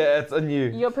projecting. Yeah, it's on you.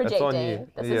 You're It's on projecting. you.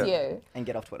 This Yeah. is you. And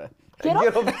get off Twitter. Get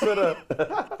Get off off Twitter.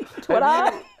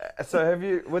 Twitter. So have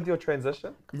you, with your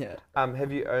transition, Yeah.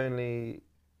 have you only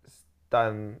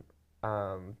done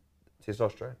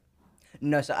testosterone?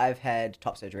 No, so I've had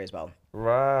top surgery as well.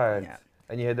 Right. Yeah.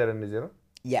 And you had that in New Zealand?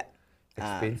 Yeah.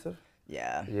 Expensive?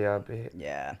 Yeah. Yeah, I bet.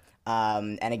 Yeah.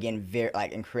 And again, very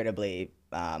incredibly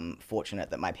fortunate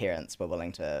that my parents were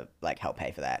willing to help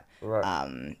pay for that.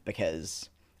 Right. Because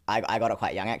I got it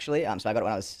quite young actually. So I got it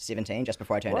when I was 17, just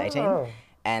before I turned 18. Wow.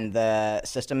 And the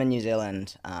system in New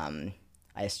Zealand, I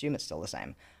assume it's still the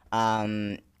same.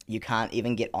 You can't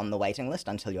even get on the waiting list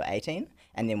until you're 18,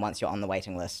 and then once you're on the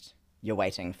waiting list, you're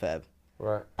waiting for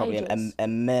Right. probably Ages. a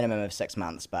minimum of 6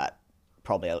 months, but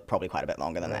probably quite a bit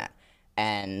longer than that.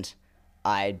 And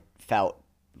I felt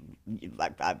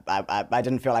like I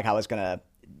didn't feel like I was gonna,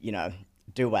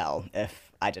 do well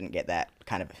if I didn't get that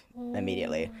kind of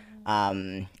immediately,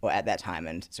 or at that time.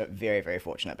 And so very, very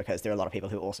fortunate, because there are a lot of people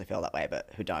who also feel that way, but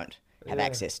who don't have Yeah.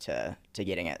 access to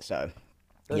getting it. So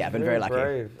That's yeah, I've been very lucky.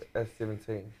 brave at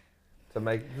 17 to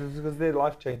make, because they're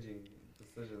life-changing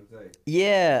decisions, eh?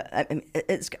 Yeah, I mean,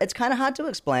 it's kind of hard to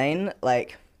explain.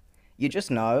 Like, you just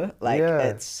know. Like,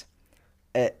 Yeah.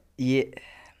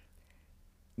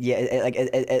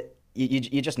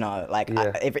 You just know. Like,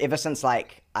 Yeah. ever since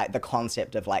the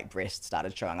concept of breasts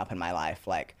started showing up in my life.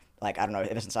 Like I don't know.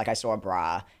 Ever since I saw a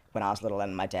bra when I was little,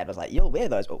 and my dad was like, "You'll wear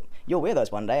those. Oh, you'll wear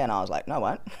those one day," and I was like, "No, I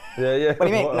won't." Yeah, yeah. What do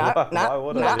you mean? Why Nah.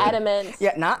 would I? Not adamant.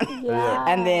 Yeah, nah. Yeah.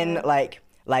 And then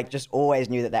just always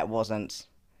knew that wasn't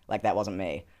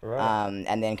me. Right.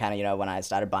 And then kind of, when I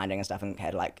started binding and stuff and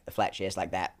had a flat chest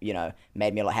like that,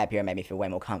 made me a lot happier, made me feel way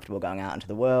more comfortable going out into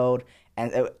the world.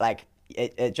 And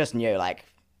it just knew, I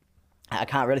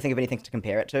can't really think of anything to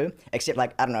compare it to, except I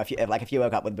don't know, if you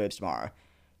woke up with boobs tomorrow,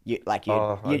 you'd know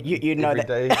every that.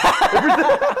 day.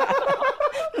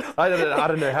 I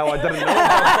don't know how I didn't know about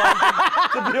that,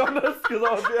 to be honest, because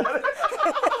I would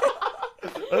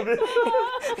be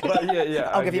but yeah.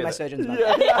 I'll I give you get my it. surgeon's number.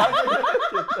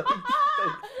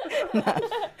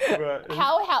 Right.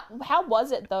 How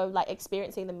was it though,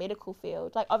 experiencing the medical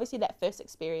field? Obviously that first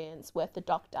experience with the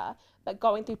doctor, but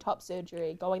going through top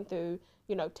surgery, going through,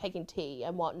 taking tea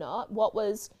and whatnot. What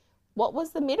was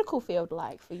the medical field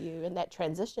like for you in that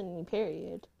transition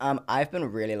period? I've been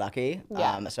really lucky.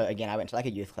 Yeah. So again, I went to a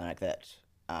youth clinic that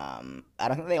I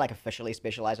don't think they officially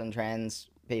specialize in trans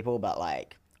people, but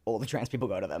all the trans people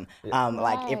go to them.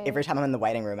 Right. Every time I'm in the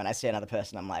waiting room and I see another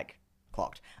person, I'm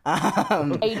clocked.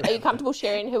 Are you comfortable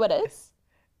sharing who it is?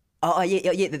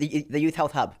 Yeah, the Youth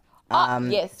Health Hub.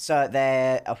 Yes. So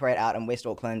they operate out in West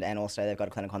Auckland, and also they've got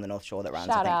a clinic on the North Shore that runs,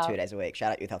 Shout I think, out. 2 days a week.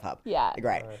 Shout out Youth Health Hub. Yeah. They're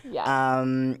great. Yeah.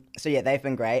 So yeah, they've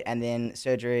been great. And then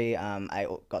surgery, I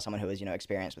got someone who was,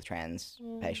 experienced with trans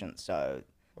patients, so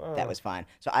that was fine.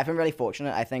 So I've been really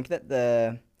fortunate. I think that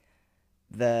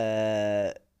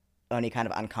the only kind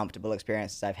of uncomfortable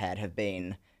experiences I've had have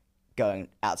been going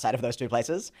outside of those two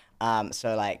places.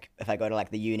 So if I go to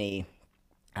the uni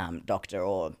doctor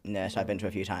or nurse I've been to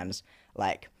a few times,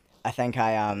 I think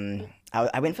I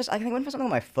went for something on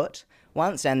my foot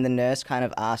once, and the nurse kind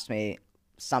of asked me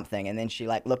something, and then she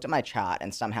looked at my chart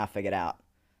and somehow figured out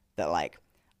that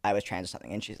I was trans or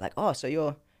something, and she's like, "Oh, so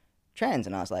you're trans?"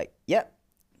 And I was like, "Yep."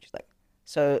 She's like,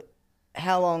 "So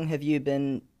how long have you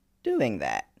been doing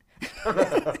that?"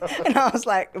 And I was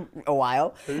like, "A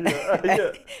while."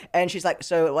 Yeah. And she's like,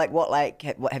 "So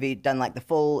what have you done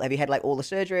have you had all the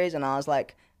surgeries?" And I was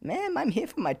like, "Ma'am, I'm here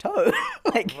for my toe."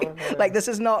 This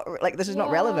is not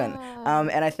not relevant.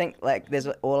 And I think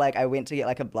I went to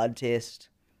get a blood test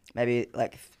maybe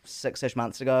 6-ish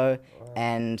months ago,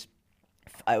 and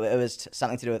it was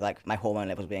something to do with like my hormone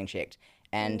levels being checked.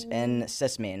 And in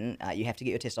cis men, you have to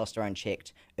get your testosterone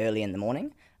checked early in the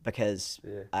morning because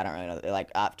I don't really know, like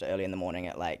after early in the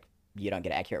morning, you don't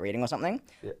get an accurate reading or something.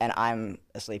 Yeah. And I'm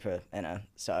a sleeper,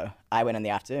 so I went in the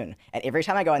afternoon. And every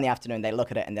time I go in the afternoon, they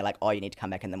look at it and they're like, "Oh, you need to come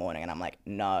back in the morning." And I'm like,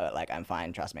 "No, like I'm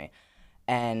fine, trust me."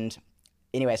 And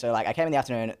anyway, so like I came in the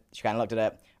afternoon. She kind of looked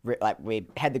at it. We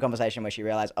had the conversation where she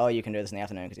realized, "Oh, you can do this in the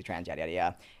afternoon because you're trans, yada yada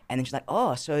yada." And then she's like,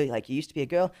 "Oh, so like you used to be a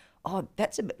girl? Oh,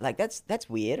 that's a bit like that's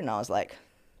weird." And I was like,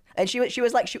 and she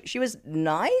was like she was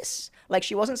nice. Like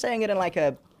she wasn't saying it in like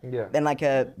a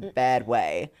bad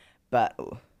way, but.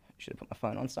 Should have put my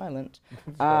phone on silent.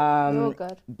 You're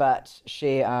good. But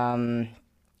she,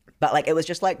 but like it was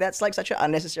just like that's like such an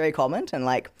unnecessary comment, and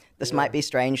like this might be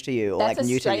strange to you or that's like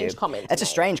new to you. That's a strange comment. It's a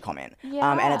strange comment.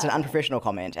 And it's an unprofessional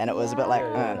comment, and it was a bit like,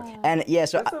 and yeah.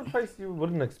 So that's a place you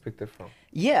wouldn't expect it from.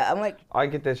 Yeah, I'm like. I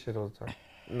get that shit all the time.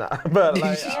 Nah, but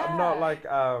like I'm not like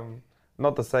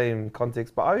not the same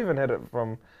context, but I've even had it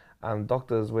from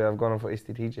doctors where I've gone in for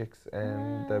STD checks,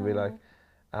 and they'll be like.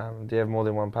 Do you have more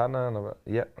than one partner? And I'm like,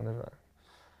 yeah. And they're like,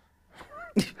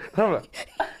 I'm like,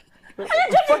 are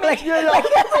you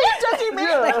judging me?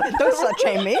 Are you judging me? Like, don't slut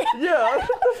shame me. Yeah, what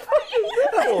the fuck is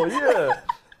that for? Yeah.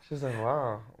 She's like,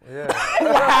 wow. Yeah.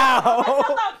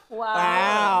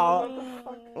 Wow.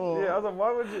 Yeah, I was like,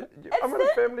 why would you? I'm in a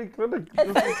family clinic.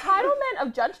 It's the entitlement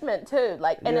of judgment too,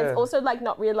 like, and it's also like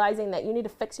not realizing that you need to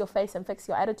fix your face and fix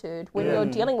your attitude when you're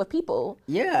dealing with people.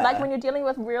 Yeah. Like when you're dealing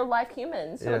with real life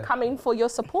humans who are coming for your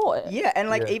support. Yeah, and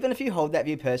like even if you hold that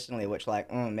view personally, which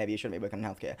like maybe you shouldn't be working in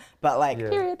healthcare, but like,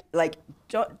 period. Like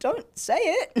don't say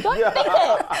it. Don't think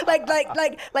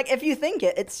it. like if you think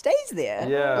it, it stays there.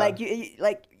 Yeah. Like you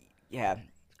like yeah.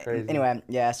 Crazy. Anyway,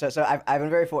 yeah. So I've been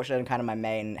very fortunate in kind of my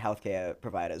main healthcare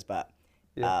providers, but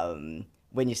when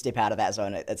you step out of that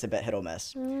zone, it's a bit hit or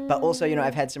miss. But also,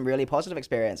 I've had some really positive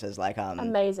experiences, like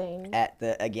amazing at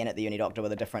the uni doctor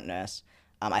with a different nurse.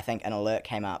 I think an alert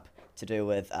came up to do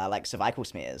with like cervical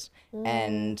smears,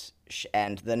 and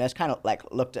the nurse kind of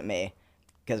like looked at me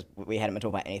because we hadn't been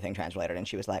talking about anything trans related, and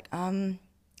she was like, have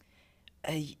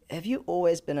you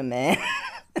always been a man?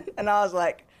 And I was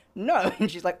like. No, and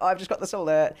she's like, oh, I've just got this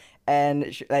alert,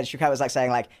 and she kind of was like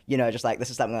saying like, just like this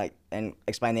is something like, and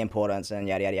explain the importance and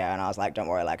yada yada yada, and I was like, don't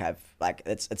worry, like I've like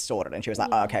it's sorted, and she was like,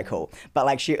 oh, okay, cool, but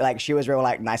like she was real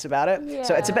like nice about it,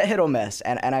 so it's a bit hit or miss,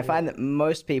 and I find that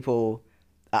most people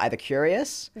are either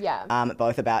curious,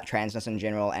 both about transness in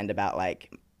general and about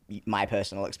like my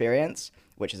personal experience,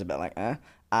 which is a bit like,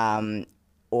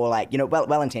 or like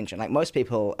well intentioned, like most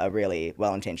people are really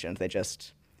well intentioned, they're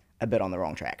just a bit on the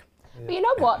wrong track. But you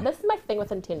know what? This is my thing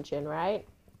with intention, right?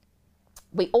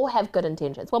 We all have good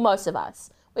intentions. Well, most of us.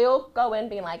 We all go in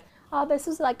being like, oh, this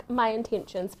is like my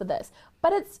intentions for this.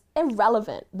 But it's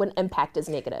irrelevant when impact is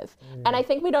negative. And I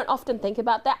think we don't often think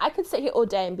about that. I could sit here all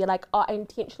day and be like, oh, I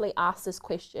intentionally asked this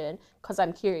question because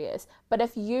I'm curious. But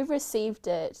if you've received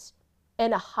it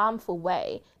in a harmful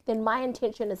way, then my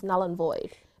intention is null and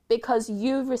void. Because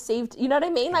you've received, you know what I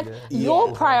mean? Like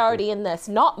your priority in this,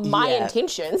 not my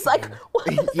intentions. Like, what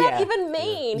does that even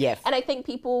mean? Yeah. And I think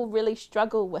people really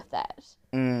struggle with that.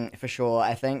 For sure,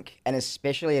 I think, and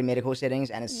especially in medical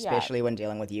settings, and especially when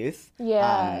dealing with youth,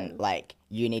 like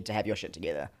you need to have your shit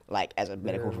together, like as a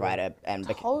medical provider, and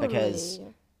because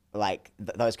like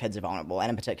those kids are vulnerable, and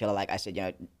in particular, like I said,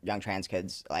 young trans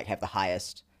kids like have the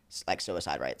highest like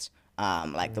suicide rates,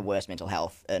 like the worst mental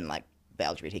health in like the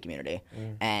LGBT community,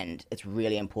 and it's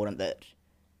really important that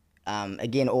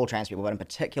again all trans people, but in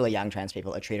particular young trans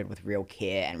people, are treated with real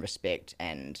care and respect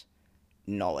and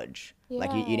knowledge.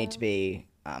 Like you need to be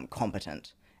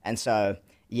competent, and so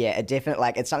it definitely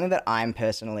like it's something that I'm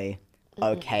personally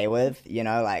okay with,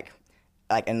 like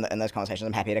in those conversations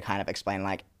I'm happy to kind of explain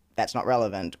like that's not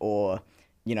relevant, or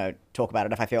talk about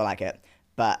it if I feel like it,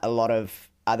 but a lot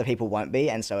of other people won't be,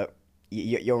 and so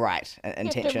you're right.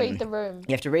 Intention. You have to read the room.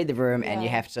 You have to read the room, and you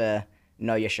have to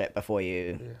know your shit before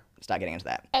you start getting into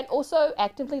that. And also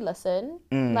actively listen.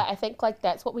 Like I think like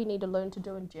that's what we need to learn to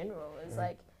do in general. Is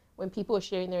like when people are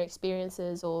sharing their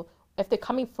experiences, or if they're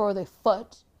coming for their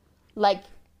foot, like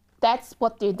that's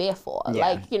what they're there for.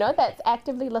 Yeah. Like that's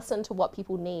actively listen to what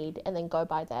people need and then go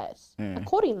by that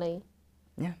accordingly.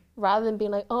 Yeah. Rather than being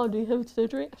like, oh, do you have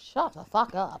surgery? Shut the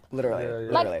fuck up. Literally.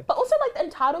 Like, but also like the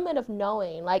entitlement of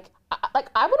knowing, like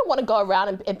I wouldn't want to go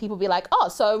around and people be like, oh,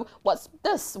 so what's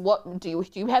this? What do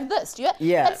you have this? Do you?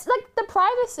 Yeah. It's like the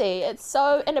privacy. It's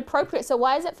so inappropriate. So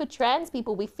why is it for trans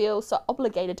people we feel so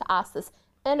obligated to ask this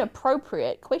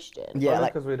inappropriate question? Yeah. Probably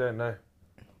because we don't know.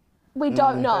 We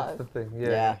don't know. That's the thing.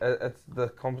 Yeah. It's the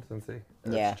competency.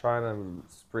 It's trying to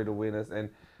spread awareness, and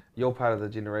you're part of the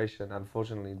generation,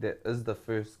 unfortunately, that is the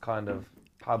first kind of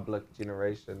public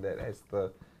generation that has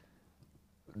to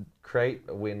create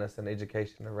awareness and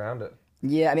education around it.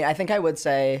 Yeah, I mean, I think I would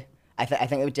say, I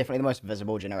think it was definitely the most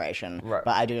visible generation. Right.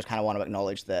 But I do just kind of want to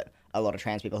acknowledge that a lot of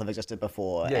trans people have existed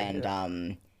before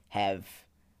have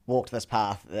walked this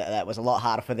path that was a lot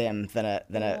harder for them than it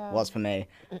was for me.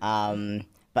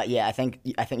 But yeah, I think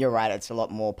you're right. It's a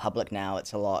lot more public now.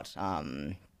 It's a lot.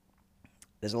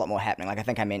 There's a lot more happening. Like I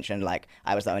think I mentioned, like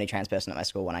I was the only trans person at my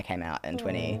school when I came out in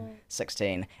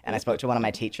 2016, and I spoke to one of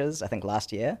my teachers, I think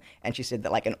last year, and she said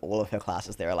that like in all of her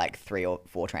classes there are like 3 or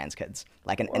 4 trans kids,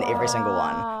 like in every single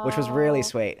one, which was really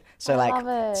sweet. So like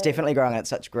it's definitely growing.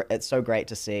 And it's so great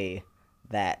to see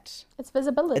that it's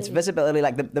visibility. It's visibility.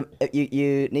 Like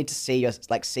you need to see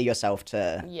yourself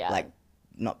to like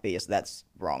not be. That's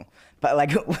wrong. But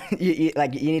like you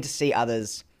need to see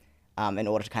others. In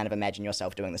order to kind of imagine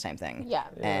yourself doing the same thing. Yeah.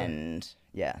 And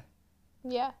yeah.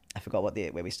 I forgot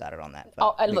where we started on that.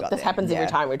 But and look, this happens every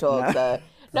time we talk.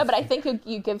 No, but I think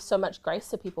you give so much grace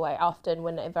to people. I often,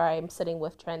 whenever I'm sitting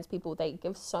with trans people, they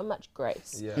give so much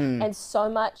grace. Yeah. And so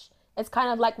much, it's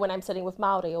kind of like when I'm sitting with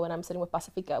Māori or when I'm sitting with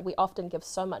Pasifika, we often give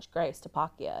so much grace to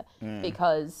Pākehā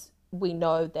because we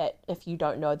know that if you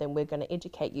don't know, then we're going to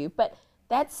educate you. But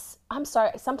I'm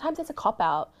sorry, sometimes it's a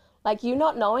cop-out. Like, you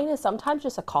not knowing is sometimes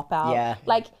just a cop-out. Yeah.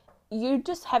 Like, you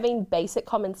just having basic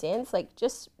common sense, like,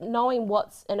 just knowing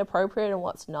what's inappropriate and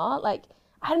what's not. Like,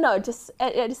 I don't know, I just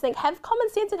think, have common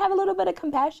sense and have a little bit of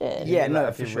compassion. Yeah, no,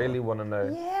 if you really want to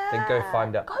know, then go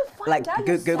find out. Go find out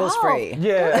yourself. Google's free.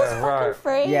 Yeah, Google's fucking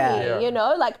free, yeah. You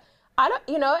know? Like, I don't,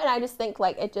 you know, and I just think,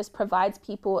 like, it just provides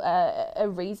people a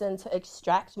reason to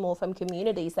extract more from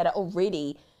communities that are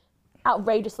already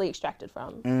outrageously extracted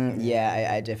from.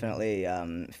 I definitely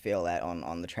feel that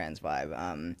on the trans vibe.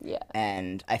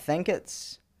 And I think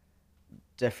it's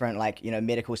different, like, you know,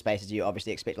 medical spaces, you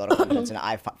obviously expect a lot of confidence, and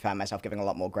I found myself giving a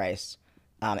lot more grace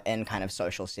in kind of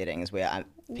social settings where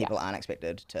people aren't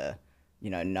expected to, you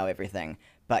know everything.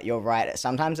 But you're right,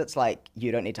 sometimes it's like,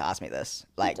 you don't need to ask me this.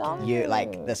 Like,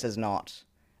 this is not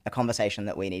a conversation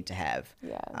that we need to have.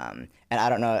 And I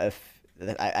don't know if,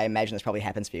 I imagine this probably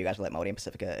happens for you guys with like Māori and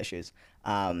Pacifica issues,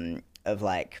 of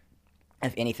like,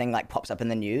 if anything like pops up in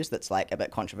the news that's like a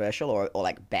bit controversial or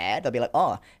like bad, they'll be like,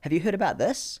 oh, have you heard about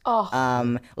this?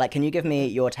 Like, can you give me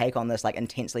your take on this like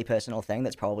intensely personal thing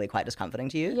that's probably quite discomforting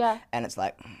to you? Yeah. And it's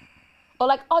like... Or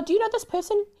like, oh, do you know this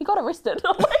person? He got arrested.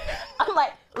 I'm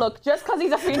like, look, just because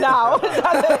he's a Finau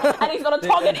and he's got a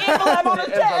Tongan emblem on his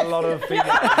chest. There's a lot of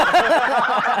Finau.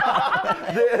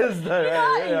 There is, though.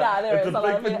 There is a lot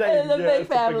of Finau. It's a big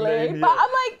family. But I'm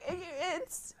like,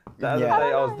 it's... The other day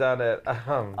I was down at...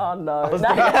 oh, no.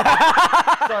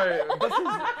 Sorry,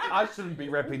 I shouldn't be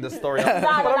wrapping this story up.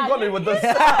 But I'm going with this.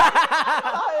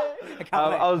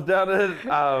 I was down at...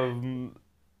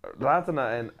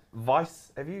 Ratana and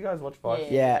Vice. Have you guys watched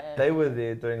Vice? Yeah. They were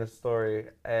there doing a story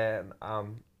and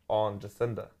on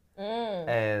Jacinda.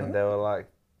 And they were like,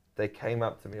 they came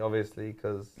up to me obviously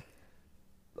because,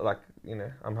 like, you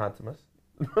know, I'm hard to miss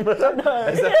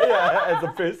as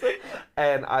a person.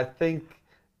 And I think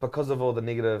because of all the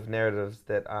negative narratives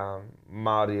that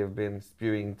Māori have been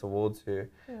spewing towards her,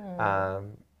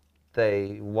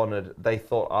 they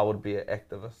thought I would be an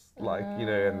activist, like, you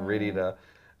know, and ready to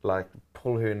like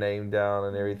pull her name down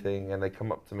and everything. And they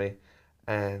come up to me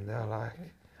and they're like,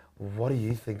 what do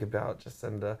you think about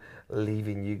Jacinda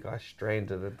leaving you guys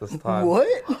stranded at this time? What?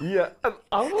 Yeah, and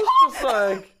I was just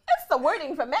like... That's the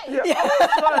wording for me. Yeah, I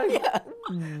was like,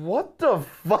 what the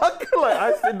fuck? Like,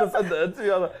 I said this in the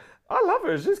interview, I was like, I love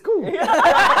her, she's cool.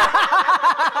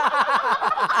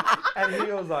 And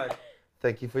he was like,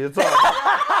 thank you for your time.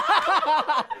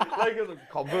 Like, it's a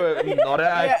convert, not an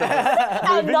activist.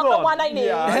 I'm not the one I need.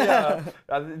 Yeah.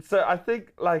 So I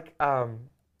think, like,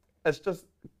 it's just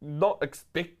not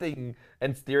expecting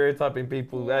and stereotyping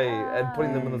people, and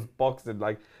putting them in this box and,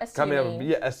 like,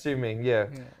 assuming,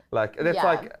 Like, and it's,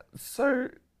 like, so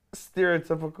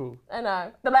stereotypical. I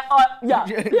know. They're like, oh, yeah,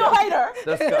 you're a hater.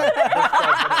 This guy's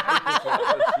gonna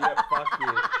hate this fuck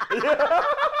you. Yeah.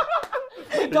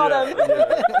 We got him.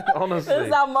 Yeah. Honestly. This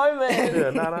is our moment.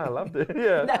 Yeah, I loved it.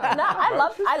 Yeah.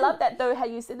 I love that though, how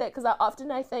you said that, because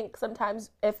I think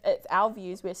sometimes if it's our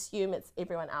views, we assume it's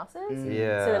everyone else's.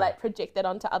 Yeah. So we like project that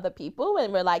onto other people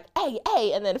and we're like,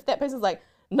 hey, and then if that person's like,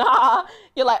 nah,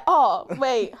 you're like, oh,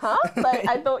 wait, huh? Like,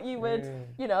 I thought you would,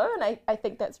 you know, and I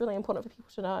think that's really important for people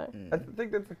to know. I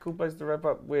think that's a cool place to wrap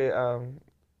up, where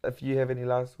if you have any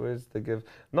last words to give,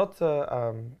 not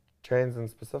to trans in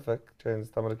specific,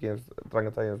 trans tamariki and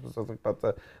rangatahi in specific, but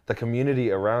the community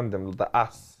around them, the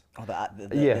us, Oh,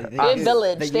 Yeah. Their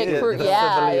village, their crew. the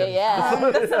Yeah.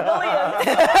 The civilians.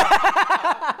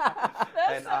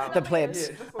 And, the plebs.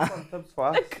 Yeah, just some tips for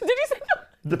us. Did you say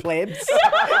The plebs.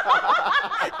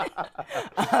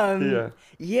 Yeah.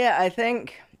 Yeah, I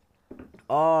think.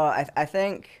 I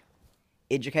think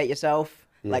educate yourself.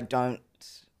 Yeah. Like, don't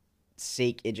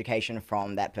seek education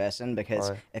from that person, because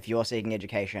Right. if you're seeking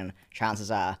education,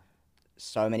 chances are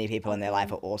so many people in their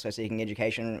life are also seeking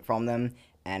education from them,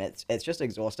 and it's just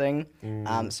exhausting.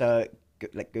 So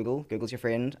like Google's your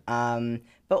friend.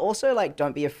 But also, like,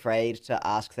 don't be afraid to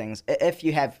ask things if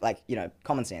you have, like, you know,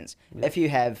 common sense. Yeah. If you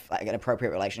have like an appropriate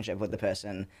relationship with the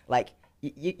person, like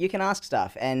you can ask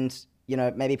stuff, and you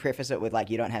know, maybe preface it with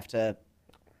like, you don't have to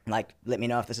like let me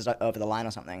know if this is over the line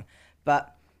or something.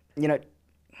 But you know,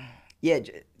 yeah.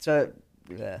 So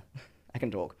I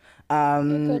can talk.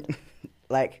 Good.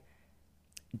 Like,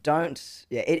 don't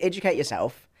educate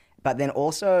yourself. But then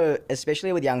also,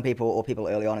 especially with young people or people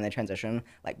early on in their transition,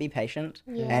 like, be patient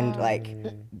and like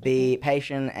be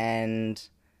patient, and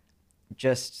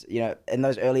just, you know, in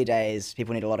those early days,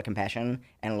 people need a lot of compassion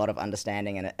and a lot of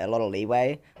understanding and a lot of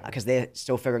leeway, because they're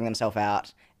still figuring themselves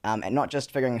out, and not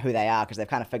just figuring who they are, because they've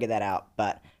kind of figured that out,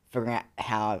 but figuring out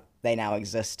how they now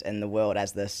exist in the world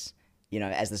as this, you know,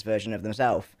 as this version of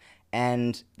themselves.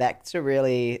 And that's a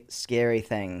really scary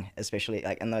thing, especially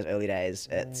like in those early days.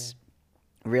 It's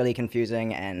really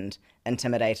confusing and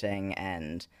intimidating,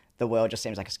 and the world just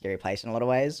seems like a scary place in a lot of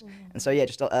ways. And so yeah,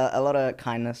 just a lot of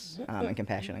kindness and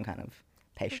compassion and kind of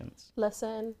patience.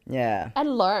 Listen. Yeah.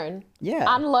 And learn. Yeah.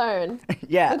 Unlearn.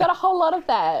 Yeah. We've got a whole lot of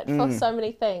that for so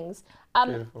many things.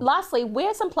 Lastly, where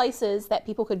are some places that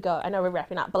people could go? I know we're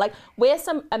wrapping up, but like, where are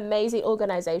some amazing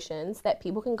organizations that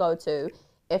people can go to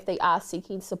if they are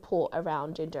seeking support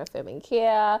around gender affirming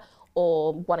care,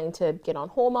 or wanting to get on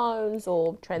hormones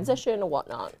or transition or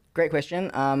whatnot? Great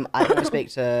question. I can only speak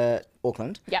to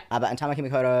Auckland. Yeah. But in Tamaki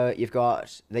Makaurau, you've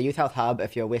got the Youth Health Hub.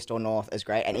 If you're west or north, is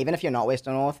great. And even if you're not west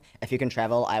or north, if you can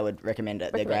travel, I would recommend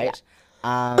it. They're great.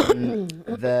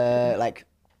 The like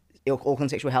Auckland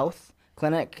Sexual Health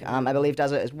Clinic, I believe,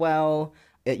 does it as well.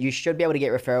 You should be able to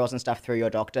get referrals and stuff through your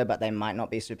doctor, but they might not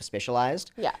be super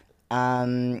specialized. Yeah.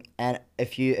 And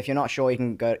if you're not sure, you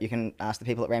can ask the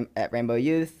people at Rainbow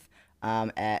Youth.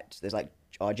 There's like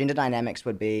gender dynamics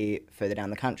would be further down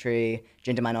the country.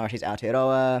 Gender minorities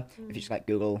Aotearoa. If you just like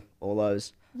Google all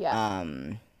those. Yeah.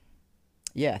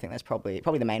 Yeah, I think that's probably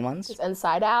the main ones. It's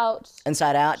Inside Out.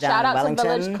 Inside Out down Shout in out Wellington.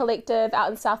 to Village Collective out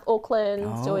in South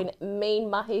Auckland, doing mean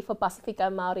mahi for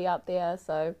Pasifika Māori out there.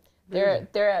 So they're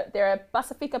a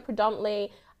Pasifika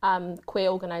predominantly queer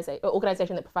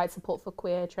organisation that provides support for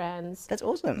queer, trans That's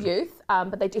awesome. youth.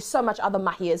 But they do so much other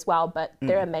mahi as well. But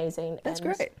they're amazing. That's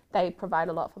and great. They provide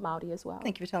a lot for Māori as well.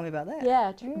 Thank you for telling me about that.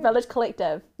 Yeah, Village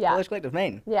Collective. Yeah. Village Collective,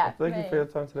 mean. Yeah. Thank you for your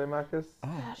time today, Marcus.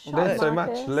 Shout Learn out so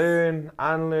Marcus. much. Learn,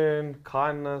 unlearn,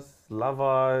 kindness, love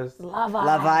eyes, Love Eyes.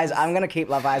 Love Eyes. I'm gonna keep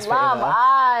Love Eyes Love forever.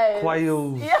 Eyes.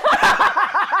 quails.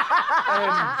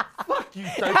 And fuck you,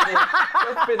 Sophie.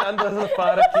 That's been under the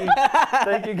whāraki.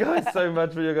 Thank you guys so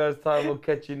much for your guys' time. We'll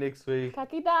catch you next week. Ka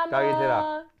kite ana. Ka kite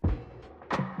rā.